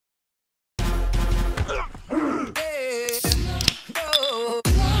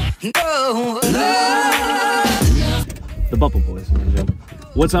The Bubble Boys.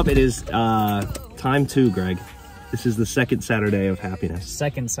 What's up? It is time 2, Greg. This is the second Saturday of happiness.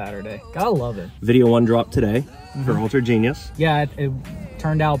 Second Saturday. Gotta love it. Video 1 dropped today for Ultra Genius. Yeah, it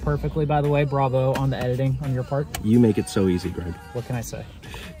turned out perfectly, by the way. Bravo on the editing on your part. You make it so easy, Greg. What can I say?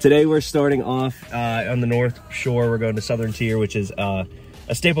 Today we're starting off on the North Shore. We're going to Southern Tier, which is a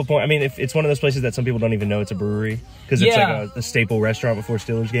staple point. I mean, it's one of those places that some people don't even know it's a brewery because it's like a staple restaurant before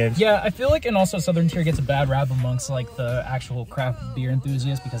Steelers games. Yeah, I feel like, and also Southern Tier gets a bad rap amongst like the actual craft beer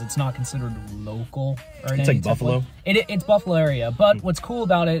enthusiasts because it's not considered local. Or it's like Buffalo. It's Buffalo area, but what's cool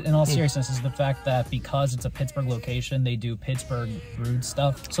about it, in all seriousness, is the fact that because it's a Pittsburgh location, they do Pittsburgh brewed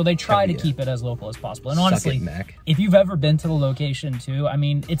stuff. So they try to keep it as local as possible. And honestly, Mac. If you've ever been to the location too, I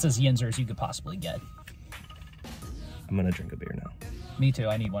mean, it's as Yinzer as you could possibly get. I'm gonna drink a beer now. Me too,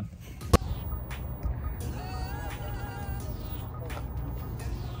 I need one.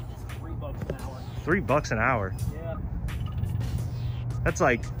 $3 an hour. Yeah. That's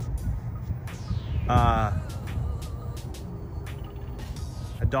like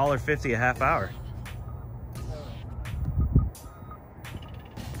 $1.50 a half hour.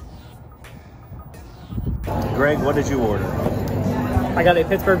 Greg, what did you order? I got a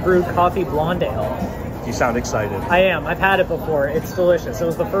Pittsburgh brewed coffee blonde ale. You sound excited. I am. I've had it before. It's delicious. It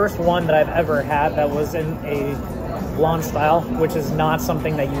was the first one that I've ever had that was in a blonde style, which is not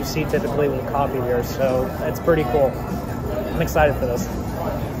something that you see typically with coffee beers, so it's pretty cool. I'm excited for this.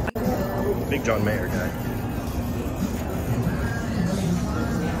 Big John Mayer guy.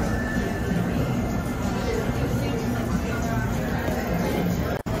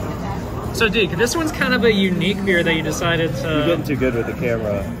 So, Deke, this one's kind of a unique beer that you decided to... You're getting too good with the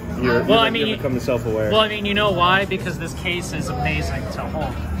camera. You're becoming self-aware. Well, I mean, you know why? Because this case is amazing to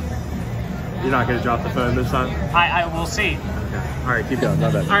hold. You're not going to drop the phone this time? I will see. Okay. All right, keep going.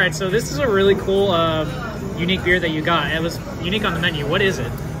 My bad. All right, so this is a really cool, unique beer that you got. It was unique on the menu. What is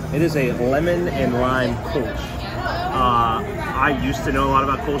it? It is a lemon and lime Kolsch. I used to know a lot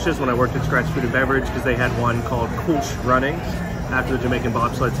about Kolsch's when I worked at Scratch Food and Beverage because they had one called Kolsch Running after the Jamaican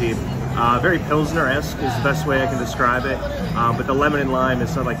bobsled team. Very Pilsner-esque is the best way I can describe it. But the lemon and lime is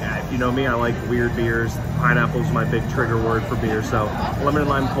sort of like, if you know me, I like weird beers. Pineapple is my big trigger word for beer. So lemon and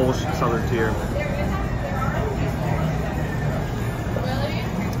lime Kolsch, Southern Tier.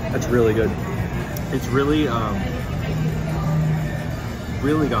 That's really good. It's really,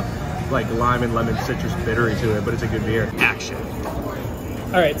 really got like lime and lemon citrus bittery to it, but it's a good beer. Action.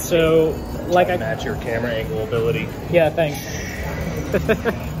 All right, so like I match your camera angle ability. Yeah, thanks.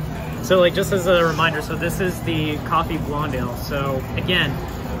 So like just as a reminder, so this is the coffee blonde ale. So again,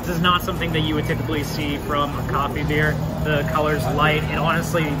 this is not something that you would typically see from a coffee beer. The color's light, and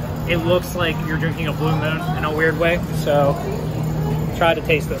honestly, it looks like you're drinking a Blue Moon in a weird way. So try to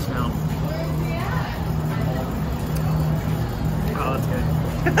taste this now. Oh, that's good.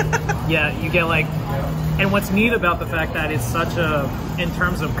 Yeah, you get like, and what's neat about the fact that it's such a, in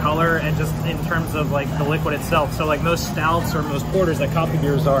terms of color and just in terms of like the liquid itself, so like most stouts or most porters that coffee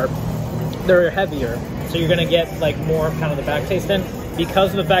beers are, they're heavier, so you're gonna get like more of kind of the back taste in.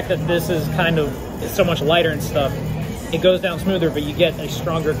 Because of the fact that this is kind of so much lighter and stuff, it goes down smoother, but you get a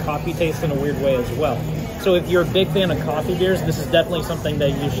stronger coffee taste in a weird way as well. So if you're a big fan of coffee beers, this is definitely something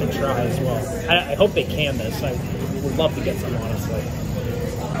that you should try as well. I hope they can this. I would love to get some, honestly.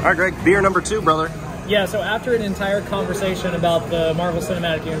 All right, Greg, beer number 2, brother. Yeah, so after an entire conversation about the Marvel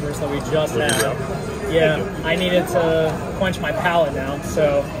Cinematic Universe that we just had, yeah, I needed to quench my palate now.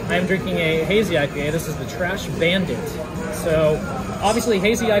 So I'm drinking a hazy IPA. This is the Trash Bandit. So obviously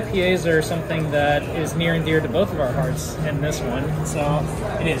hazy IPAs are something that is near and dear to both of our hearts in this one. So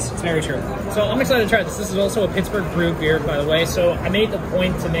it is, it's very true. So I'm excited to try this. This is also a Pittsburgh brewed beer, by the way. So I made the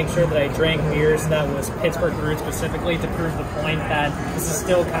point to make sure that I drank beers that was Pittsburgh brewed specifically to prove the point that this is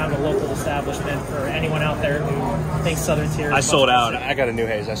still kind of a local establishment for anyone out there who thinks Southern Tier. I sold out. I got a new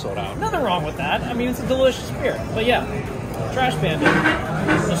haze. I sold out. Nothing wrong with that. I mean, it's a delicious beer. But yeah, Trash Bandit.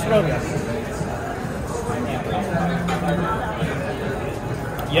 Nostrovia.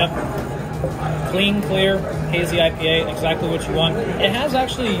 Yep. Clean, clear, hazy IPA, exactly what you want. It has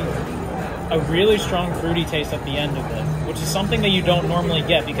actually a really strong fruity taste at the end of it, which is something that you don't normally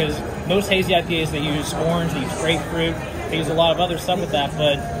get because most hazy IPAs, they use orange, they use grapefruit, they use a lot of other stuff with that,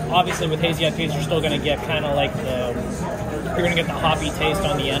 but obviously with hazy IPAs, you're still going to get kind of like you're going to get the hoppy taste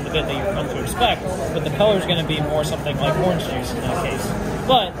on the end of it that you've come to expect, but the color is going to be more something like orange juice in that case.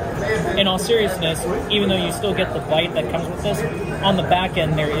 But in all seriousness, even though you still get the bite that comes with this, on the back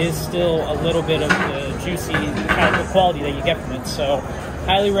end there is still a little bit of the juicy kind of quality that you get from it. So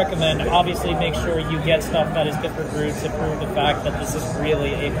Highly recommend. Obviously, make sure you get stuff that is Pittsburgh brewed to prove the fact that this is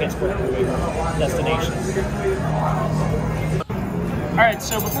really a Pittsburgh brewing destination. All right,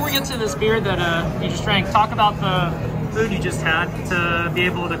 so before we get to this beer that you just drank, talk about the food you just had to be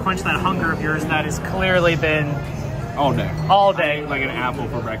able to quench that hunger of yours that has clearly been all day. All day. I ate like an apple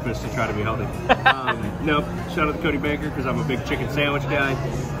for breakfast to try to be healthy. Nope. Shout out to Cody Baker because I'm a big chicken sandwich guy.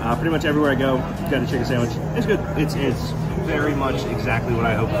 Pretty much everywhere I go, got a chicken sandwich. It's good. It's very much exactly what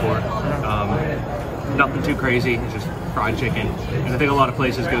I hoped for. Nothing too crazy. It's just fried chicken. And I think a lot of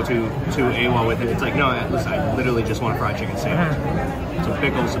places go too AWOL with it. It's like, no, listen, I literally just want a fried chicken sandwich. Some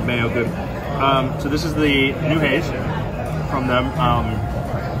pickles, some mayo, good. So this is the new haze from them.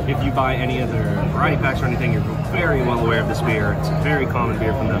 If you buy any of their variety packs or anything, you're very well aware of this beer. It's a very common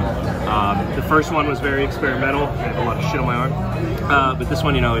beer from them. The first one was very experimental. I had a lot of shit on my arm. But this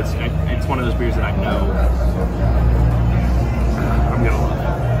one, you know, it's one of those beers that I know I'm gonna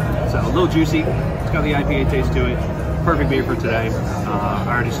love. So a little juicy. It's got the IPA taste to it. Perfect beer for today. I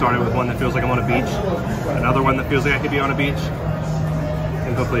already started with one that feels like I'm on a beach. Another one that feels like I could be on a beach.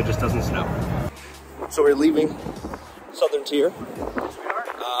 And hopefully it just doesn't snow. So we're leaving Southern Tier.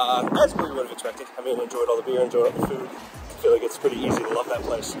 As we would have expected. I mean, enjoyed all the beer, enjoyed all the food. I feel like it's pretty easy to love that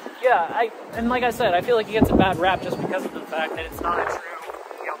place. Yeah, and like I said, I feel like it gets a bad rap just because of the fact that it's not a true,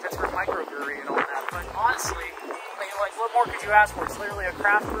 Pittsburgh microbrewery and all that. But honestly, like, what more could you ask for? It's literally a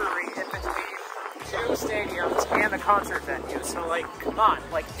craft brewery in between 2 stadiums and a concert venue. So, like, come on,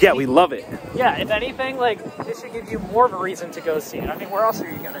 like. Yeah, we love it. Yeah, if anything, like, this should give you more of a reason to go see it. I mean, where else are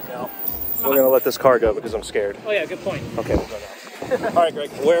you gonna go? We're gonna let this car go because I'm scared. Oh yeah, good point. Okay, we'll go now. All right,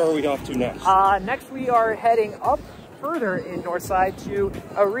 Greg, where are we off to next? Next we are heading up further in Northside to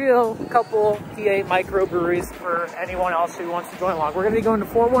a real couple PA microbreweries for anyone else who wants to join along. We're going to be going to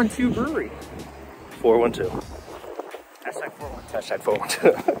 412 Brewery. 412. Hashtag 412. Hashtag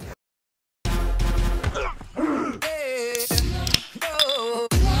 412.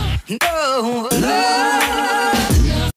 No.